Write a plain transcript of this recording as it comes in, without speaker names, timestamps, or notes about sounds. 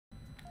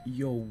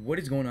Yo, what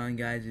is going on,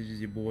 guys? This is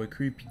your boy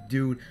Creepy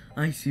Dude.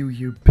 I see you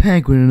here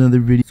back with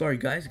another video. Sorry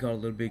guys, got a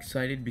little bit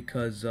excited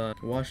because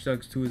Watch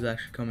Dogs 2 is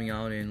actually coming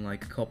out in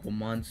like a couple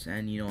months,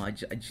 and you know I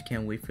just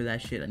can't wait for that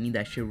shit. I need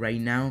that shit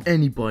right now.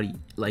 Anybody,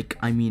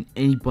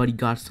 anybody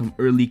got some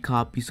early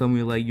copy,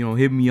 somebody like, you know,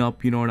 hit me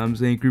up, you know what I'm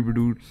saying, Creepy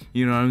Dude,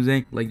 you know what I'm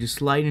saying? Like, just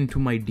slide into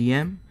my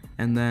DM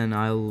and then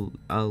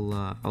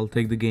I'll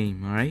take the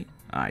game, all right?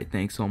 Alright,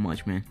 thanks so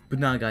much, man. But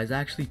nah, guys,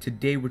 actually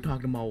today we're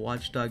talking about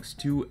Watch Dogs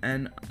 2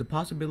 and the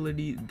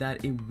possibility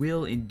that it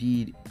will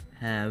indeed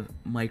have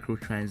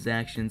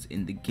microtransactions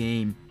in the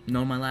game.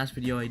 Now, in my last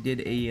video I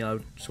did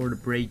a sort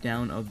of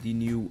breakdown of the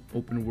new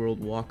open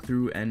world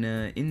walkthrough, and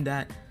in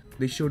that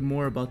they showed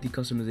more about the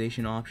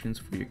customization options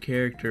for your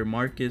character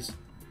Marcus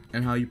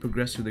and how you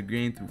progress through the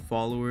game through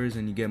followers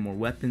and you get more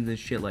weapons and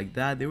shit like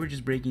that. They were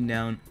just breaking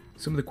down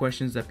some of the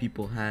questions that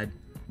people had.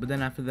 But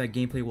then after that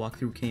gameplay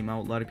walkthrough came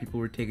out, a lot of people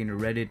were taking to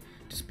Reddit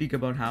to speak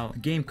about how the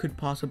game could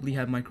possibly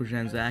have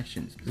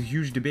microtransactions. There's a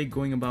huge debate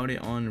going about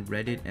it on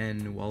Reddit,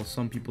 and while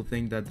some people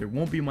think that there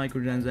won't be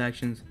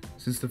microtransactions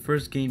since the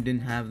first game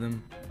didn't have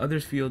them,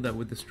 others feel that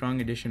with the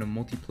strong addition of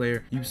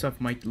multiplayer, Ubisoft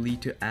might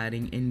lead to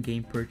adding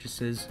in-game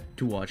purchases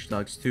to Watch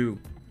Dogs 2.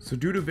 So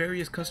due to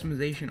various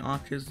customization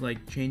options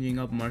like changing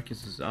up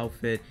Marcus's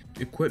outfit,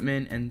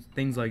 equipment, and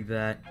things like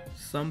that,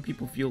 some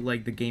people feel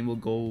like the game will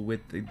go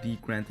with the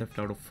Grand Theft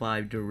Auto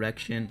 5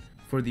 direction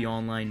for the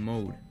online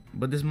mode.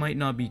 But this might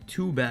not be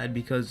too bad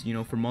because, you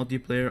know, for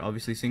multiplayer,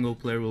 obviously single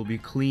player will be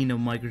clean of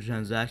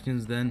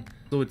microtransactions then,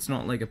 so it's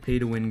not like a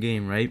pay-to-win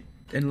game, right?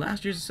 And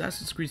last year's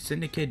Assassin's Creed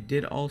Syndicate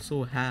did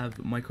also have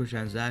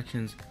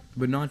microtransactions,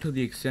 but not to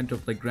the extent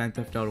of like Grand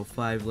Theft Auto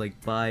 5, like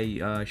buy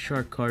a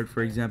shark card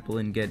for example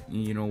and get,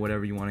 you know,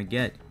 whatever you want to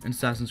get. In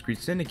Assassin's Creed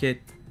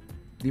Syndicate,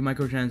 the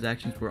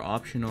microtransactions were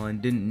optional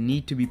and didn't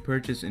need to be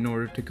purchased in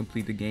order to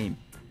complete the game.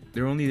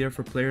 They're only there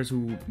for players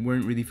who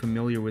weren't really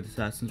familiar with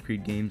Assassin's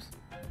Creed games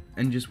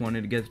and just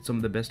wanted to get some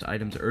of the best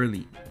items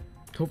early.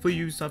 Hopefully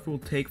Ubisoft will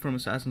take from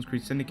Assassin's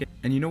Creed Syndicate.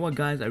 And you know what,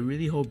 guys, I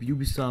really hope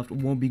Ubisoft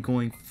won't be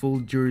going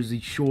full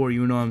Jersey Shore,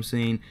 you know what I'm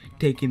saying,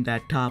 taking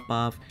that top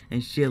off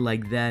and shit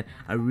like that.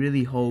 I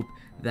really hope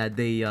that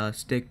they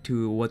stick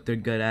to what they're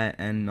good at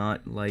and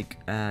not like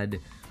add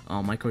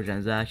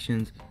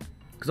microtransactions,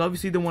 because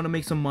obviously they want to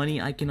make some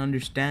money. I can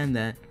understand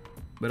that,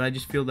 but I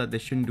just feel that they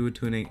shouldn't do it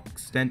to an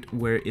extent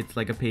where it's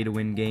like a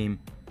pay-to-win game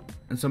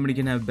and somebody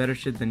can have better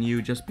shit than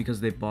you just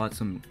because they bought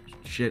some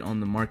shit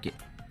on the market,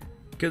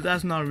 because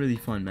that's not really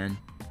fun, man.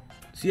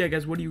 So yeah,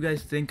 guys, what do you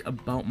guys think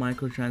about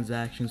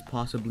microtransactions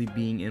possibly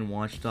being in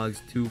Watch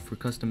Dogs 2 for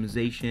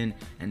customization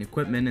and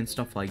equipment and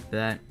stuff like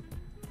that?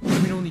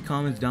 Let me know in the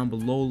comments down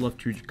below. Love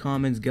to read your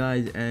comments,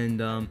 guys.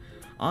 And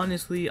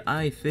honestly,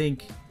 I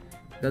think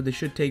that they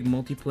should take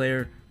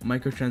multiplayer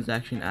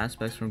microtransaction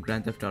aspects from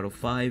Grand Theft Auto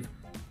 5,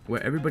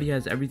 where everybody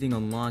has everything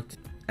unlocked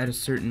at a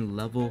certain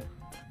level,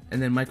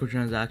 and then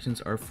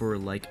microtransactions are for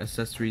like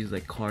accessories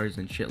like cars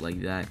and shit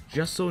like that,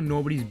 just so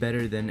nobody's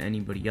better than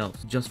anybody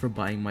else just for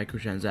buying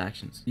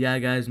microtransactions. Yeah,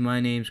 guys, my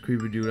name's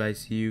Creeper Dude. I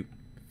see you.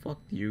 Fuck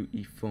you,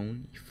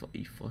 e-phone.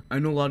 Fuck. I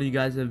know a lot of you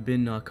guys have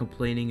been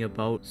complaining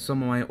about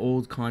some of my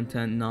old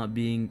content not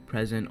being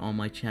present on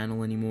my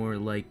channel anymore,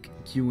 like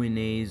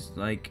Q&As.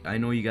 Like, I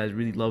know you guys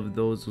really loved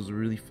those. Those were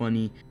really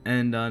funny.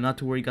 And not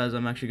to worry, guys,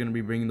 I'm actually going to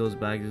be bringing those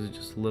back. This is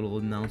just a little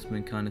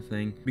announcement kind of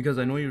thing, because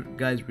I know you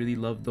guys really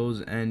love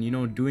those, and you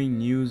know, doing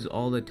news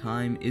all the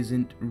time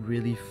isn't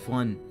really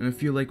fun. And I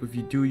feel like if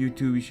you do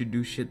YouTube, you should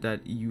do shit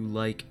that you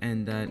like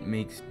and that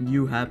makes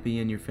you happy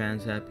and your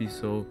fans happy.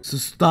 So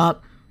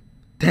stop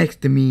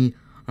texting me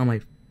on my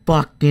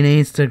fucking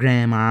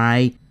Instagram,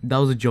 alright? That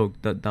was a joke.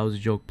 That was a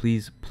joke.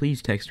 Please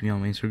text me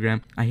on my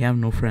Instagram. I have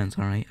no friends,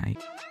 alright?